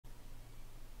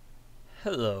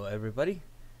Hello everybody.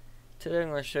 Today I'm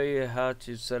going to show you how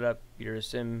to set up your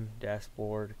sim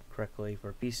dashboard correctly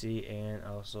for PC and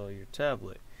also your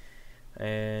tablet.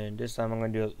 And this time I'm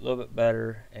going to do it a little bit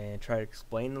better and try to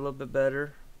explain a little bit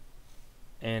better.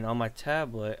 And on my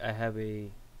tablet I have a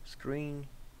screen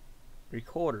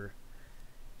recorder,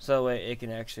 so that way it can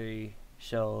actually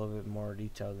show a little bit more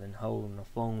detail than holding the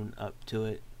phone up to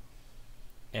it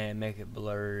and make it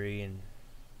blurry and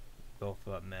go for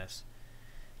that mess.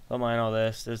 Don't mind all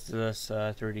this. This is just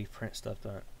 3D print stuff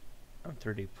that I'm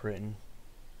 3D printing.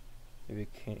 Maybe you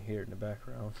can't hear it in the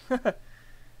background.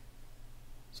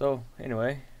 So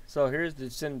anyway, here's the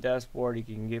sim dashboard you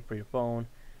can get for your phone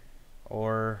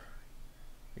or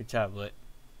your tablet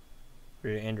for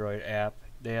your Android app.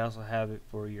 They also have it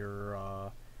for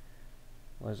your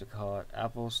what is it called?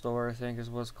 Apple Store, I think is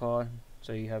what it's called.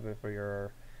 So you have it for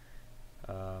your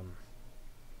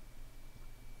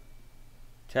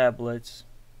tablets.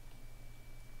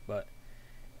 But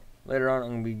later on, I'm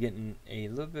going to be getting a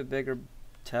little bit bigger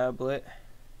tablet.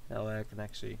 That way I can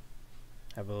actually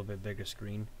have a little bit bigger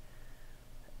screen.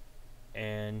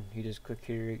 And you just click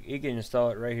here. You can install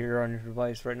it right here on your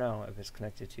device right now if it's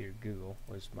connected to your Google,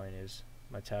 which mine is.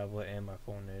 My tablet and my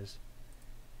phone is.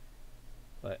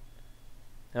 But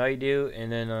how you do,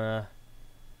 and then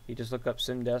you just look up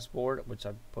Sim Dashboard, which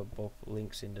I put both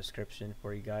links in description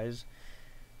for you guys.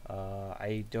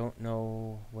 I don't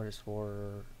know what it's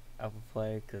for Apple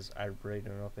Play, because I really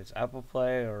don't know if it's Apple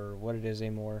Play or what it is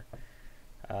anymore.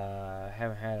 I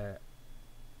haven't had an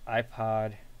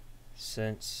iPod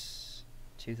since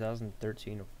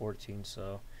 2013 or 14,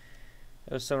 so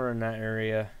it was somewhere in that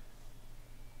area.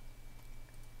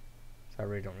 So I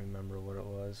really don't remember what it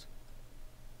was.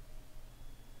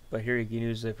 But here you can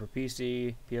use it for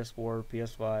PC, PS4,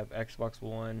 PS5, Xbox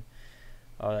One,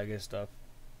 all that good stuff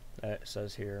that it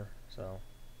says here. So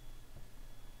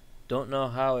don't know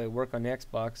how it work on the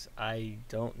Xbox. I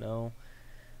don't know,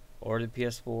 or the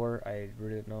PS4. I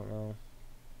really don't know.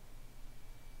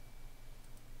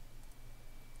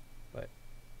 But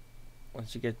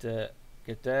once you get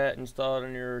that installed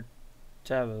on your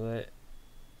tablet,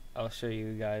 I'll show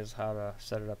you guys how to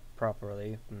set it up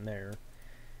properly from there.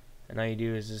 And all you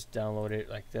do is just download it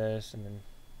like this, and then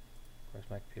of course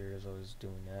my computer is always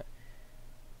doing that.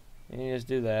 And you just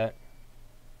do that.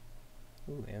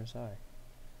 Ooh, MSI.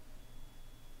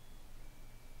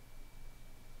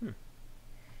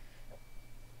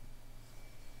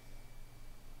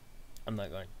 I'm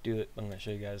not going to do it. I'm going to show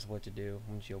you guys what to do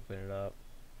once you open it up.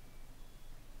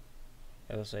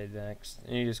 It'll say next,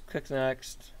 and you just click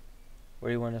next.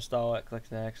 Where you want to install it,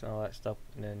 click next, and all that stuff.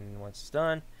 And then once it's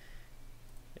done,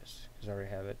 yes, because I already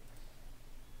have it.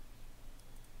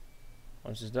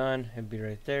 Once it's done, it'll be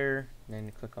right there. And then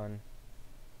you click on,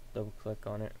 double click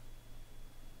on it.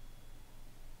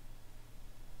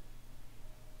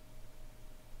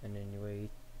 And then you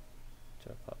wait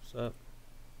till it pops up.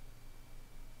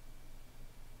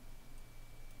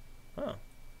 Oh,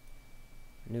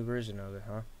 new version of it,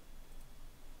 huh?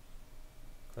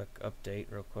 Click update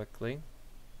real quickly.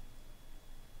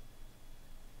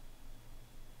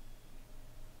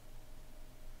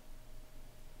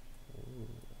 Ooh,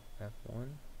 F1.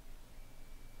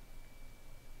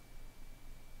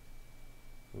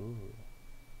 Ooh,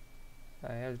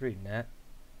 I was reading that.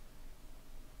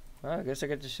 Well, I guess I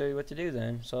get to show you what to do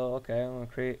then. So, okay, I'm going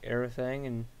to create everything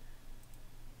and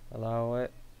allow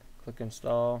it. Click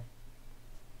install.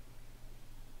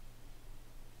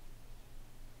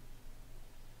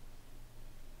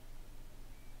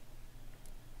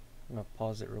 I'm going to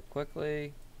pause it real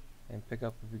quickly and pick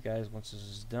up with you guys once this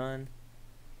is done.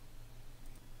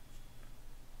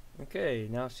 Okay,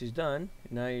 now she's done.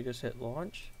 Now you just hit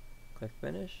launch. Click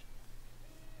finish.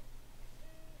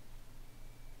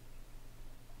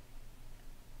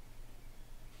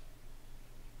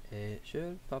 It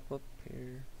should pop up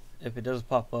here. If it does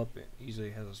pop up, it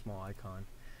usually has a small icon.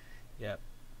 Yep.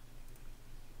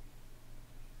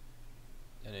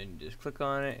 And then you just click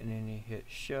on it, and then you hit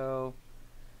show.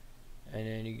 And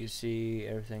then you can see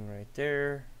everything right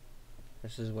there.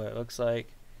 This is what it looks like.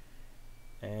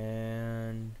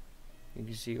 And you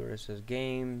can see where it says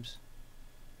games.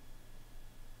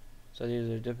 So these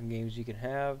are different games you can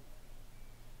have.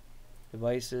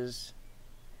 Devices.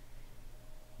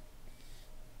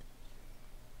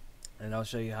 And I'll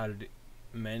show you how to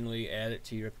manually add it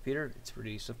to your computer. It's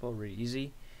pretty simple, really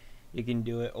easy. You can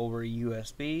do it over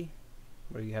USB,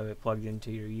 where you have it plugged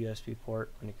into your USB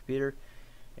port on your computer,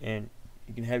 and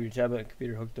you can have your tablet and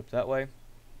computer hooked up that way,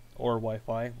 or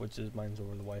Wi-Fi, which is mine's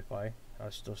over the Wi-Fi.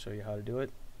 I'll still show you how to do it.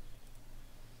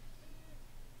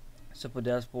 Simple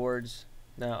dashboards.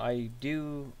 Now I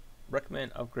do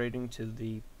recommend upgrading to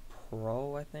the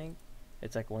Pro. I think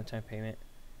it's like a one-time payment.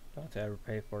 Don't have to ever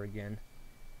pay for it again.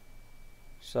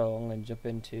 So I'm gonna jump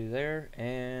into there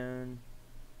and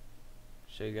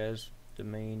show you guys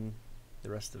the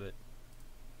rest of it.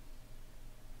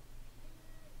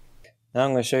 Now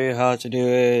I'm gonna show you how to do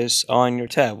this on your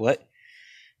tablet.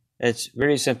 It's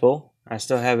very simple. I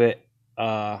still have it,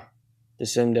 the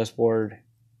sim dashboard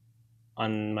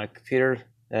on my computer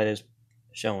that is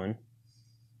showing.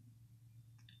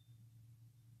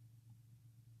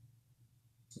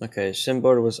 Okay, sim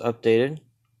board was updated.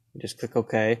 Just click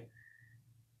OK.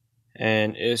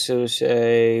 And it will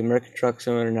say American Truck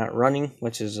Simulator not running,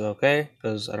 which is okay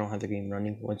because I don't have the game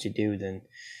running. Once you do, then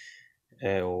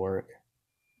it will work.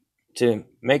 To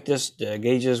make the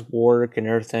gauges work and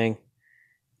everything,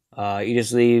 you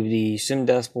just leave the sim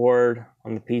dashboard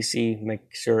on the PC.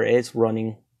 Make sure it's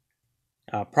running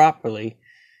properly.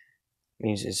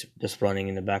 Means it's just running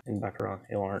in the background.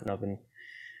 It won't hurt nothing.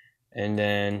 And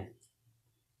then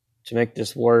to make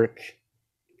this work,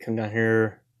 come down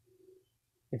here.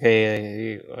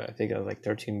 Okay, I think it was like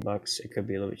 $13. It could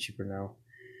be a little bit cheaper now.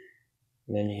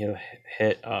 And then you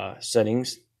hit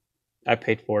settings. I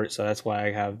paid for it, so that's why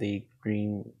I have the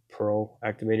green Pro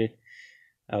activated.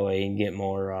 That way you can get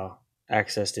more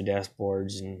access to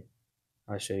dashboards, and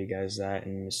I'll show you guys that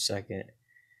in a second.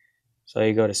 So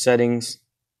you go to settings,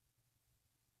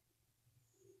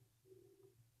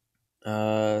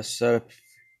 set up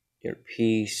your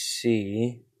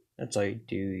PC. That's all you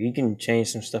do. You can change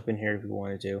some stuff in here if you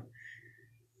wanted to,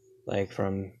 like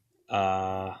from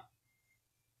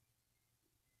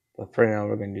but for now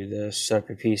we're going to do this. Set up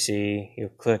your PC. You'll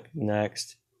click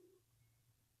next.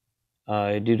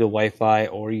 Do the Wi-Fi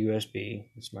or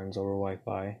USB. This mine's over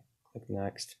Wi-Fi. Click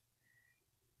next.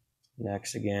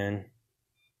 Next again.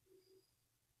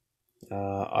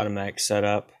 Automatic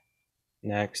setup.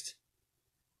 Next.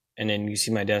 And then you see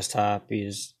my desktop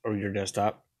or your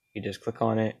desktop. You just click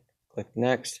on it. Click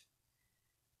next.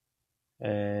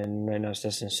 And right now it's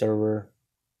testing server.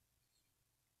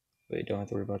 But you don't have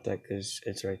to worry about that because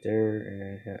it's right there.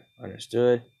 And hit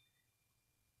understood.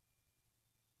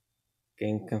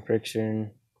 Game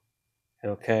configuration. Hit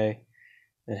OK.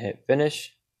 Then hit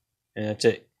finish. And that's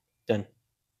it. Done.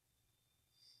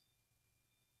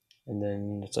 And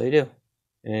then that's all you do.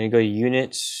 And then you go to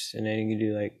units, and then you can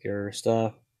do like your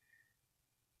stuff.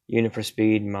 Unit for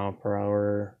speed, mile per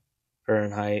hour,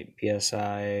 Fahrenheit,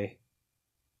 PSI,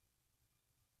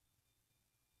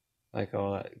 like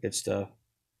all that good stuff.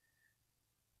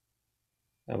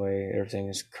 That way everything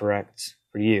is correct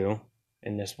for you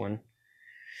in this one.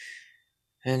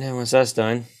 And then once that's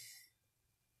done,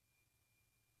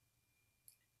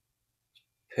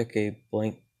 pick a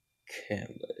blank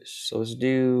canvas. So let's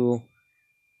do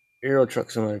Euro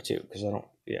Truck Simulator 2, because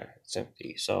it's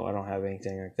empty, so I don't have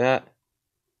anything like that.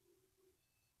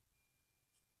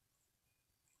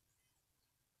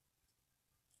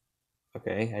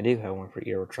 Okay, I do have one for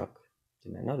Euro Truck.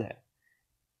 Did not know that.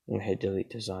 I'm going to hit delete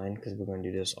design because we're going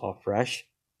to do this all fresh.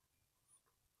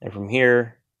 And from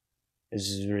here, this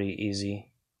is really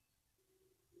easy.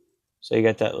 So you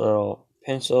got that little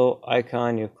pencil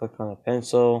icon. You click on the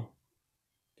pencil.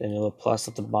 Then a little plus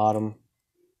at the bottom.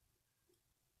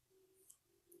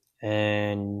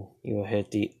 And you will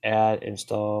hit the add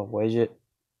install widget,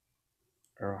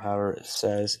 or however it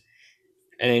says.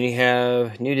 And then you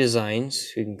have new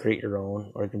designs. You can create your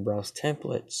own, or you can browse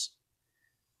templates,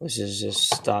 which is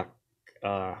just stock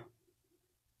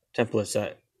templates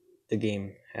that the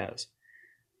game has.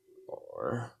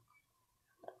 Or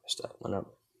start one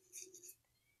up.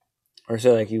 Or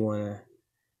say like you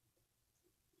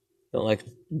don't like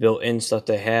built-in stuff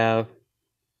they have.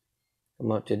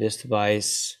 Come up to this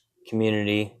device,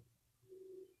 community.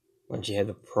 Once you have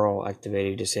the Pro activated,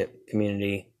 you just hit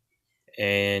community.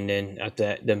 And then after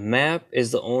that, the map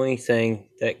is the only thing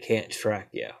that can't track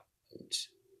you. It's,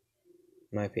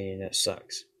 in my opinion, that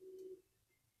sucks.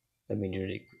 That'd be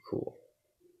really cool.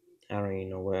 I don't even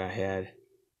know what I had.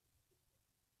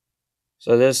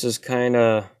 So this is kind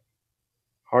of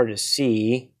hard to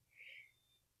see,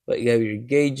 but you have your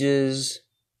gauges.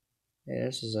 Yeah,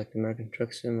 this is like American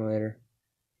Truck Simulator.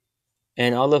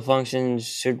 And all the functions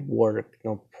should work,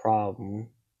 no problem.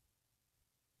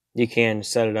 You can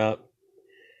set it up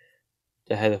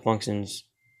to have the functions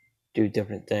do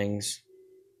different things.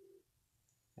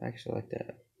 I actually like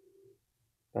that.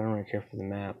 But I don't really care for the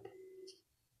map.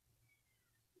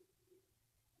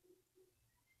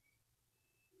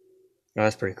 Oh,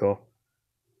 that's pretty cool.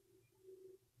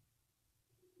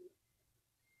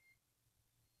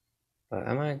 But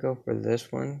I might go for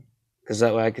this one, because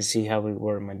that way I can see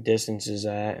where my distance is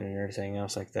at and everything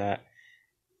else like that.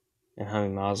 and how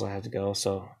many miles I have to go.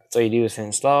 So that's all you do is hit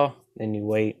install, then you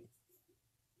wait.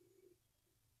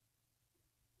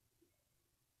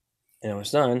 And when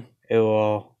it's done, it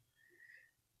will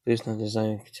boost no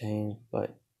design contains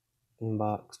but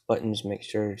inbox buttons. Make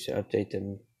sure to update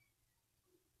them.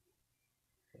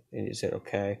 And you hit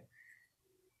OK.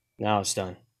 Now it's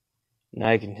done. Now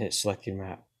you can hit select your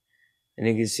map. And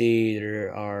you can see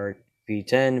there are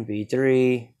V10,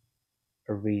 V3,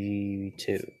 or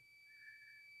V2.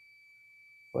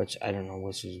 Which I don't know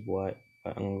which is what.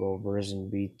 But I'm going to go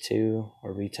version V2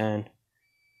 or V10.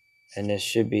 And this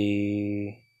should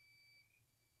be...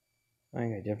 I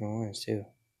got different ones too.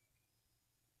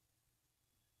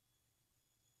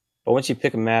 But once you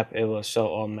pick a map, it will show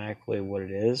automatically what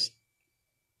it is.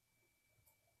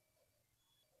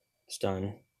 It's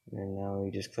done. And now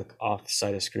you just click off the side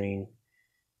of the screen.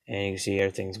 And you can see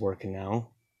everything's working now.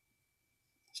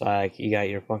 So like you got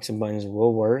your function buttons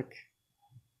will work.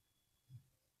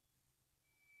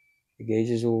 The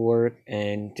gauges will work.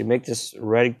 And to make this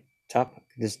red top,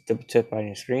 just double tap on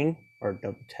your screen. Or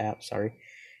double tap, sorry.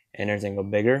 And everything go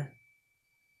bigger.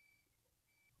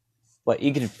 But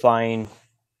you can find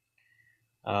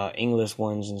English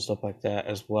ones and stuff like that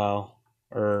as well.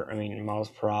 Or, I mean, miles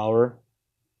per hour.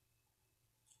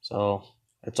 So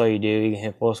that's all you do. You can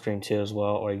hit full screen too as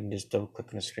well, or you can just double click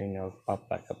on the screen and it'll pop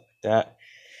back up like that.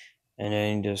 And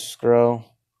then you just scroll,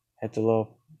 hit the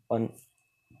little button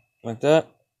like that,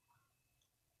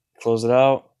 close it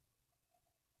out.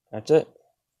 That's it.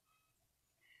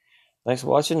 Thanks for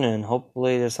watching, and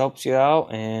hopefully this helps you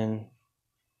out, and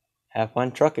have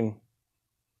fun trucking.